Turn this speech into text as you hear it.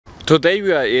Today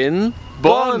we are in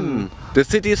Bonn. The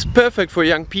city is perfect for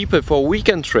young people for a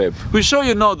weekend trip. We show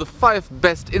you now the 5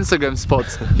 best Instagram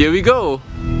spots. Here we go.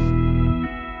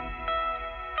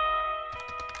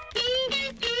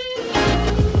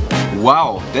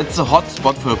 Wow, that's a hot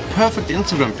spot for a perfect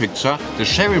Instagram picture. The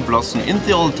cherry blossom in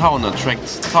the old town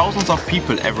attracts thousands of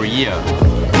people every year.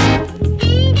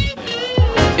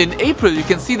 In April you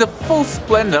can see the full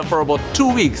splendor for about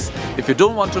 2 weeks. If you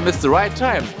don't want to miss the right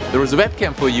time, there is a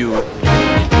webcam for you.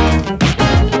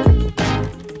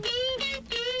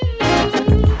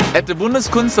 At the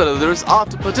Bundeskunsthalle there is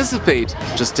art to participate.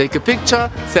 Just take a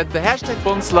picture, set the hashtag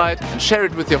 #BonnSlide and share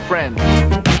it with your friends.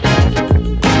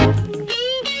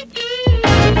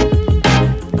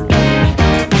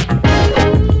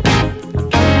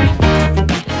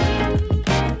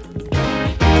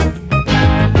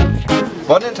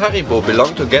 Bonn and Haribo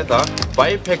belong together. Buy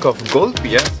a pack of gold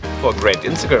beers for a great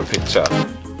Instagram picture.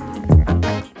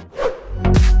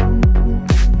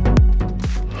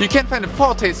 You can find a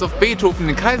foretaste of Beethoven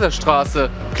in Kaiserstraße.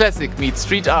 Classic meets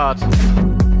street art.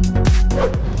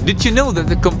 Did you know that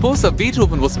the composer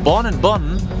Beethoven was born in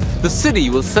Bonn? The city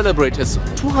will celebrate his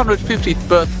 250th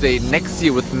birthday next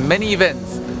year with many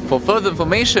events. For further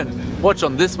information, watch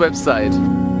on this website.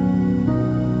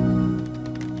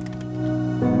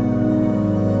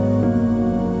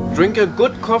 Drink a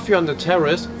good coffee on the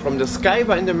terrace. From the sky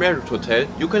bar in the Marriott Hotel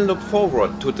you can look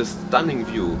forward to this stunning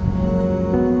view.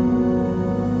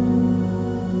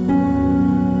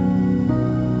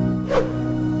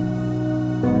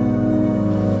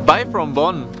 Bye from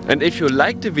Bonn. And if you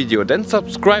liked the video, then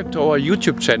subscribe to our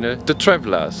YouTube channel, The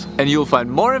Travelers. And you'll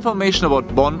find more information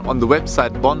about Bonn on the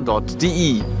website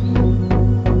bonn.de.